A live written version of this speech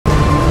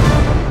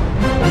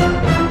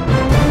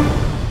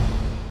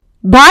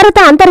భారత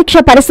అంతరిక్ష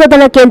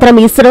పరిశోధన కేంద్రం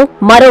ఇస్రో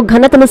మరో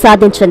ఘనతను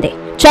సాధించింది.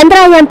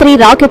 చంద్రయాన్-3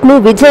 రాకెట్ను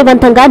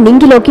విజయవంతంగా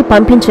నింగిలోకి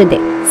పంపించింది.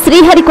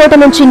 శ్రీహరికోట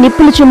నుంచి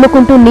నిప్పులు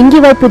చిమ్ముకుంటూ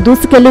నింగివైపు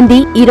దూసుకెళ్లింది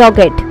ఈ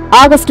రాకెట్.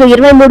 ఆగస్టు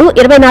 23,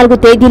 24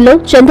 తేదీల్లో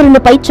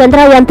చంద్రునిపై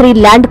చంద్రయాన్-3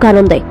 ల్యాండ్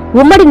కానుంది.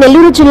 ఉమ్మడి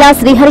నెల్లూరు జిల్లా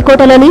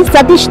శ్రీహరికోటలోని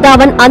సతీష్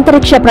ధావన్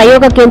అంతరిక్ష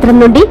ప్రయోగ కేంద్రం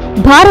నుండి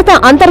భారత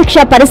అంతరిక్ష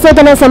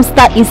పరిశోధన సంస్థ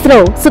ఇస్రో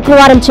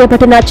శుక్రవారం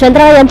చేపట్టిన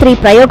చంద్రయాన్-3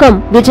 ప్రయోగం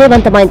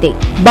విజయవంతమైంది.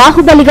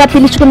 బాహుబలిగా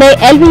పిలుచుకునే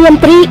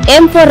LVM-3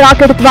 M4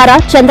 రాకెట్ ద్వారా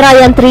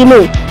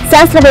చంద్రయాన్-3ను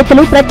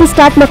శాస్త్రవేత్తలు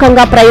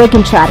ప్రతిష్టాత్మకంగా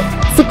ప్రయోగించారు.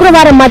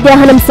 శుక్రవారం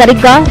మధ్యాహ్నం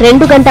సరిగ్గా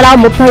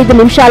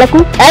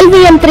 2:35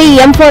 LVM-3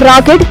 M4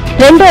 రాకెట్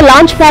రెండో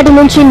లాంచ్ ప్యాడ్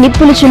నుంచి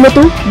నిప్పులు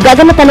చిమ్ముతూ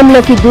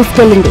గగనతలంలోకి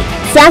దూసుకెళ్లింది.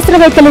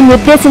 శాస్త్రవేత్తలు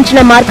నిర్దేశించిన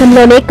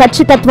మార్గంలోనే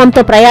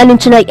ఖచ్చితత్వంతో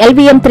ప్రయాణించిన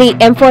LVM-3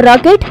 M4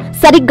 రాకెట్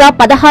సరిగ్గా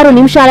 16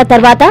 నిమిషాల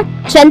తర్వాత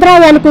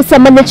చంద్రయాన్కు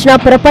సంబంధించిన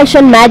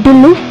ప్రొపల్షన్ మాడ్యూల్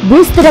ను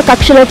భూస్థిర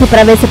కక్షలోకి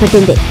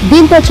ప్రవేశపెట్టింది.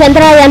 దీంతో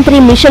చంద్రయాన్-3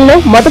 మిషన్ లో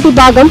మొదటి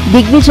భాగం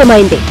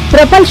దిగ్విజయమైంది.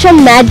 ప్రొపల్షన్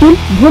మాడ్యూల్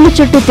భూమి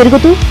చుట్టూ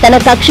తిరుగుతూ తన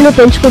కక్షను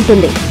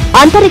పెంచుకుంటుంది.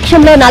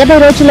 అంతరిక్షంలో 40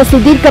 రోజుల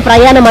సుదీర్ఘ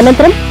ప్రయాణం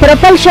అనంతరం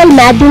ప్రొపల్షన్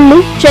మాడ్యూల్ ను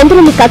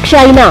చంద్రుని కక్ష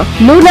అయిన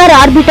లూనార్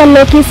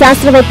ఆర్బిటల్లోకి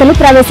శాస్త్రవేత్తలు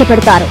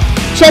ప్రవేశపెడతారు.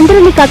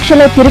 చంద్రుని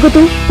కక్షలో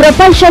తిరుగుతూ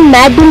ప్రొపల్షన్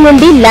మాడ్యూల్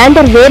నుండి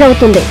ల్యాండర్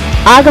వేరవుతుంది.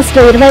 ఆగస్టు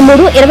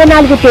 23,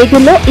 24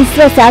 తేదీల్లో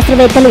ఇస్రో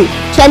శాస్త్రవేత్తలు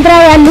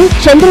చంద్రయాన్ను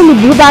చంద్రుని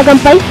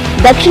భూభాగంపై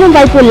దక్షిణం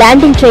వైపు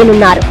ల్యాండింగ్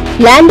చేయనున్నారు.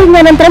 ల్యాండింగ్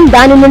అనంతరం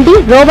దాని నుండి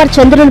రోవర్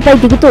చంద్రునిపై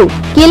దిగుతూ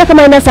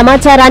కీలకమైన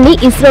సమాచారాన్ని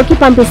ఇస్రోకి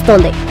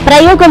పంపిస్తోంది.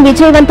 ప్రయోగం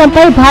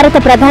విజయవంతంపై భారత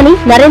ప్రధాని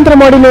నరేంద్ర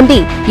మోడీ నుండి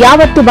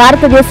యావత్తు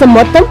భారతదేశం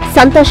మొత్తం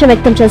సంతోషం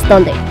వ్యక్తం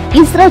చేస్తోంది.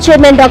 ఇస్రో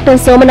చైర్మన్ డాక్టర్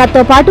సోమనాథ్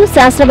తో పాటు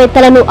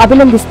శాస్త్రవేత్తలను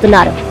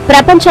అభినందిస్తున్నారు.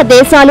 ప్రపంచ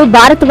దేశాలు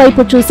భారత్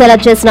వైపు చూసేలా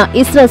చేసిన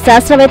ఇస్రో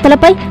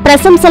శాస్త్రవేత్తలపై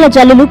ప్రశంసల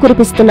జల్లులు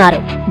కురిపిస్తున్నారు.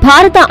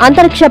 భారత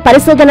అంతరిక్ష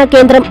పరిశోధన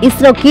కేంద్రం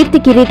ఇస్రో కీర్తి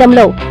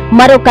కిరీటంలో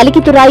మరో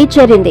కలికితురాయి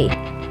చేరింది.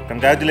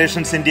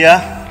 Congratulations, India.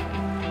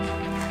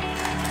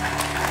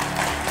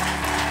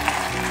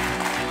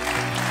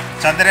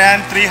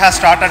 Chandrayaan-3 has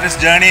started its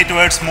journey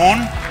towards moon.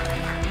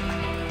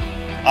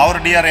 Our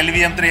dear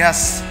LVM-3 has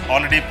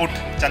already put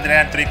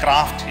Chandrayaan-3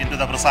 craft into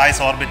the precise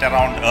orbit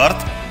around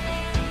Earth.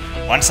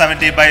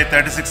 170 by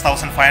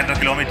 36,500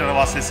 km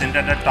was its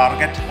intended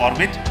target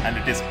orbit, and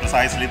it is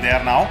precisely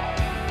there now.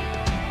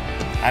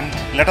 And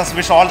let us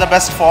wish all the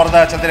best for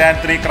the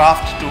Chandrayaan-3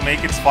 craft to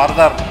make its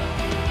further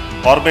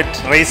orbit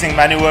racing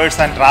maneuvers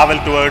and travel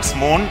towards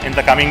moon in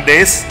the coming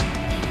days.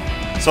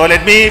 So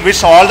let me wish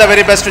all the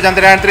very best to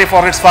Chandrayaan-3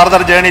 for its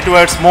further journey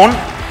towards moon.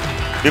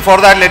 Before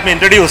that, let me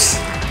introduce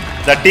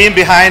the team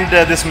behind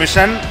this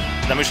mission,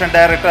 the mission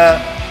director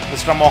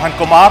Mr. Mohan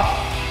Kumar,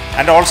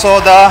 and also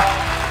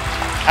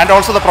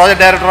the project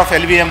director of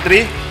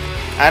LVM-3,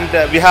 and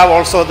we have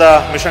also the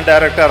mission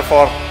director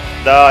for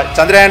the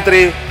Chandrayaan-3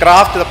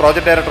 craft, the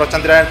project director of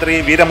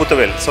Chandrayaan-3,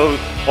 Veeramuthuvel. So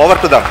over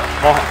to them,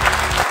 Mohan.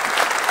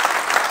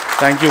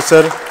 Thank you,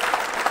 sir.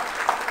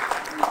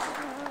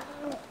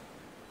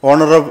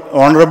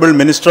 Honorable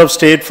Minister of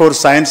State for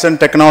Science and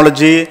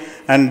Technology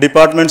and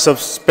Departments of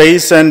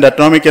Space and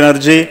Atomic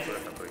Energy,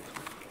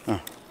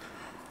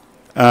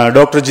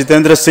 Dr.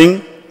 Jitendra Singh,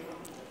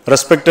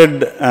 respected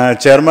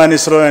Chairman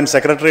ISRO and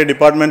Secretary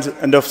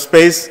Department of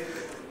Space,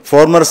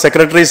 former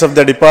Secretaries of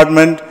the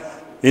Department,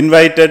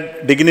 invited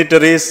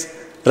dignitaries,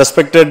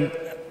 respected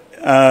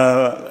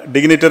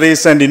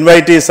dignitaries and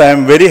invitees, I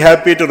am very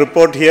happy to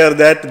report here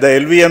that the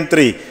LVM-3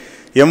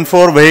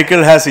 M4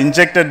 vehicle has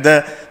injected the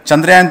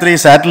Chandrayaan-3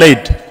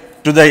 satellite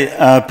to the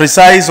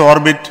precise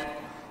orbit,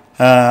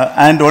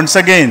 and once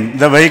again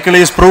the vehicle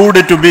is proved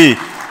to be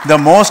the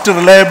most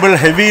reliable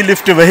heavy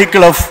lift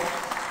vehicle of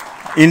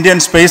Indian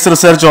Space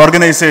Research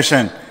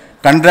Organization.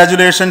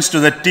 Congratulations to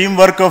the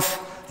teamwork of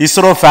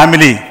ISRO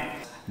family.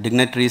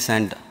 Dignitaries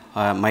and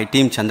my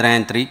team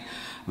Chandrayaan-3,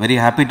 very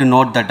happy to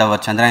note that our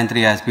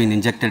Chandrayaan-3 has been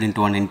injected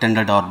into an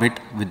intended orbit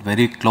with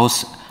very close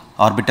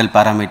orbital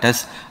parameters.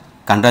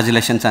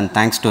 Congratulations and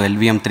thanks to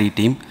LVM-3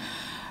 team.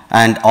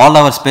 And all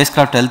our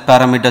spacecraft health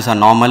parameters are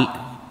normal,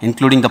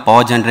 including the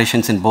power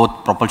generations in both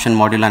propulsion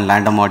module and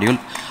lander module.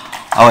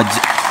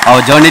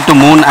 Our journey to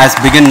moon has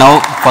begun now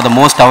for the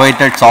most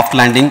awaited soft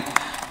landing.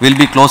 We'll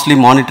be closely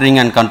monitoring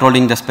and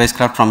controlling the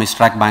spacecraft from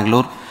ISRO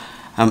Bangalore.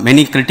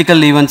 Many critical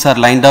events are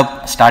lined up,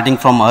 starting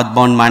from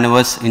earthbound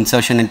maneuvers,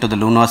 insertion into the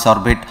lunar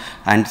orbit,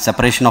 and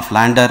separation of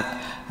lander,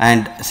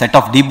 and set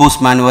of deboost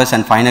maneuvers,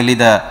 and finally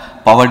the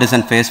power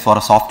descent phase for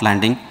a soft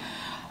landing.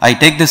 I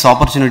take this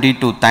opportunity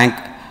to thank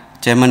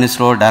Chairman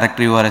ISRO,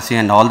 Director URSC,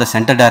 and all the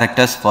center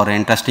directors for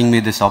entrusting me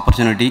this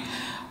opportunity,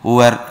 who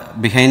have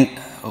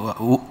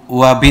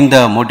been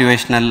the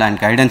motivational and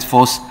guidance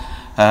force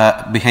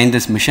behind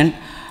this mission.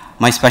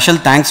 My special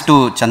thanks to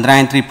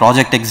Chandrayaan-3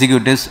 project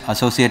executives,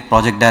 Associate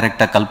Project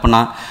Director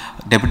Kalpana,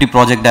 Deputy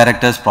Project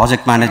Directors,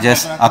 Project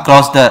Managers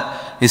across the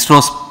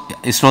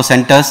ISRO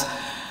centers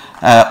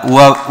who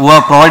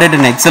have provided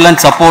an excellent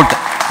support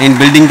in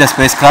building the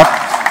spacecraft.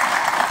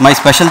 My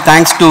special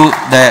thanks to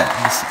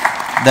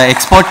the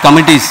expert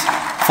committees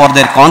for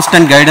their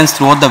constant guidance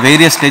throughout the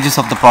various stages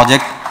of the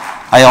project.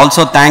 I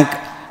also thank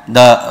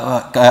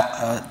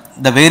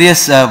the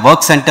various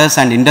work centers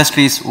and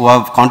industries who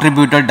have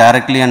contributed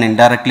directly and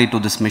indirectly to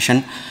this mission.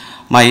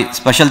 My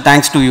special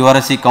thanks to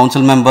URSC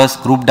council members,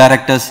 group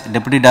directors,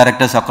 deputy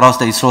directors across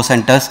the ISRO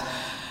centers,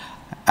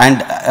 and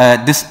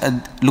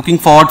looking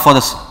forward for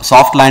the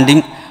soft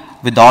landing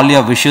with all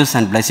your wishes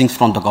and blessings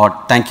from the God.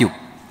 Thank you.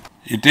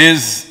 It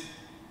is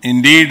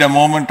indeed a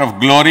moment of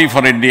glory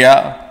for India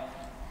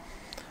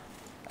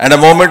and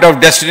a moment of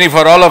destiny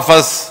for all of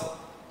us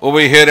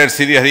over here at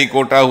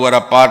Sriharikota who are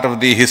a part of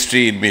the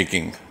history in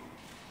making.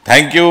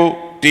 Thank you,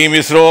 Team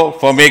ISRO,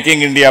 for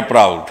making India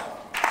proud.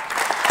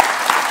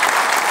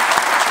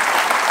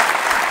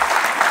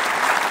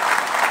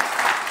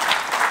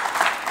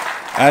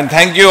 And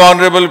thank you,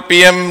 Honorable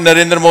PM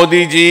Narendra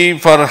Modi ji,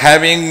 for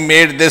having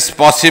made this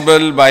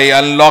possible by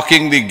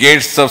unlocking the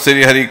gates of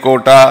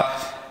Sriharikota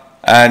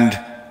and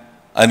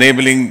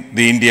enabling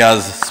the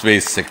India's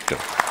space sector.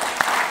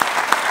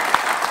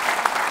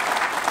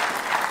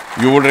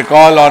 You would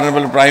recall,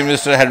 Honorable Prime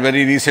Minister had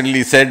very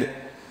recently said,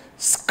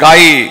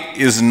 sky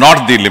is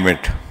not the limit.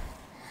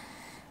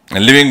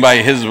 And living by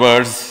his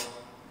words,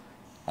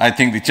 I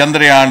think the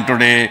Chandrayaan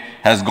today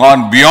has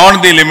gone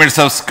beyond the limits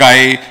of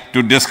sky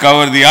to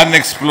discover the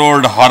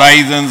unexplored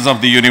horizons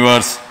of the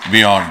universe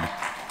beyond.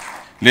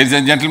 Ladies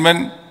and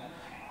gentlemen,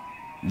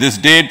 this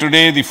day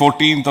today, the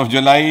 14th of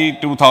July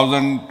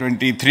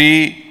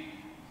 2023,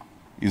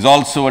 is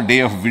also a day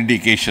of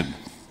vindication.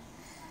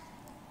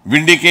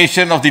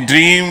 Vindication of the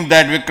dream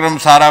that Vikram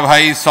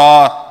Sarabhai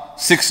saw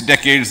 6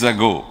 decades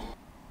ago.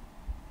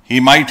 He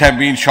might have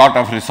been short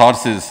of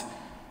resources,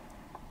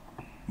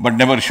 but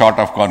never short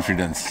of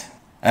confidence.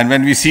 And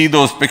when we see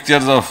those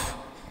pictures of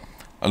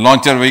a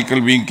launcher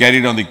vehicle being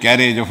carried on the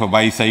carriage of a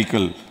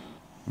bicycle,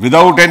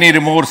 without any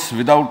remorse,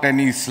 without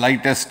any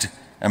slightest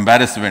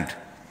embarrassment,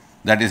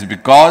 that is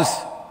because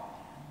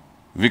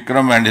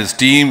Vikram and his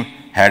team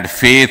had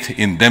faith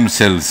in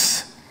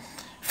themselves.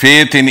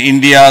 Faith in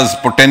India's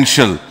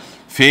potential,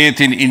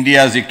 faith in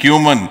India's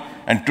acumen.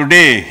 And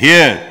today,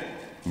 here,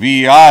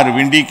 we are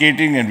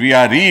vindicating and we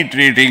are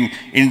reiterating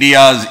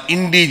India's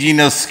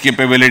indigenous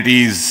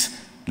capabilities,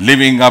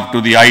 living up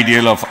to the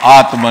ideal of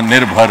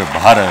Atmanirbhar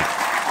Bharat.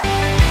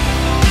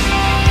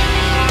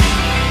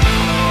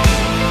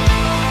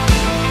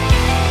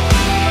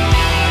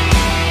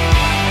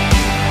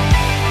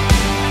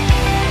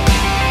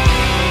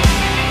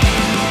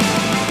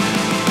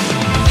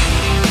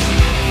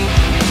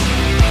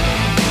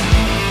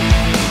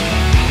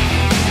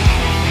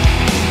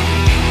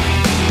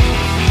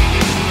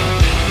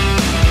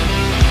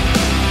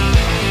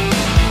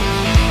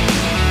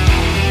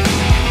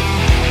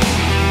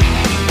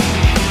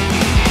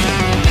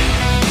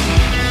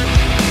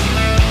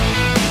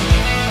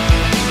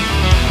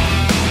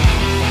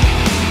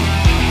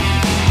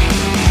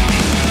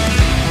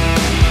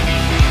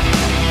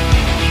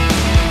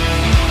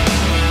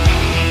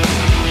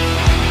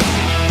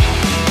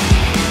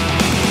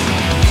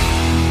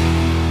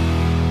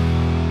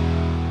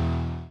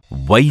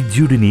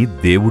 వైద్యుడిని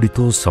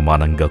దేవుడితో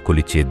సమానంగా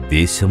కొలిచే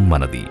దేశం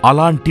మనది.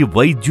 అలాంటి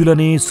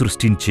వైద్యులనే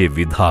సృష్టించే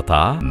విధాత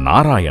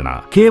నారాయణ.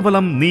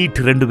 కేవలం neat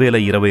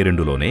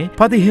 2022లోనే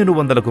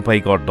 1500కు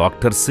పైగా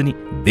డాక్టర్స్ ని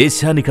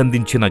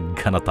దేశానికందించిన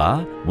ఘనత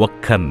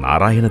ఒక్క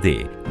నారాయణదే.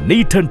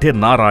 నీట్ అంటే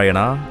నారాయణ,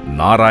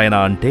 నారాయణ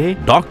అంటే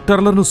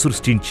డాక్టర్లను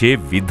సృష్టించే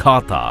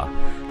విధాత.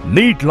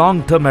 నీట్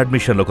లాంగ్ టర్మ్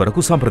అడ్మిషన్ల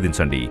కొరకు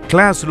సంప్రదించండి.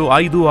 క్లాసులు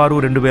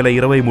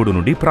 5/6/2023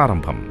 నుండి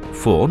ప్రారంభం.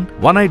 ఫోన్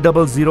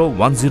 1800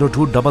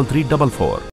 102 3344.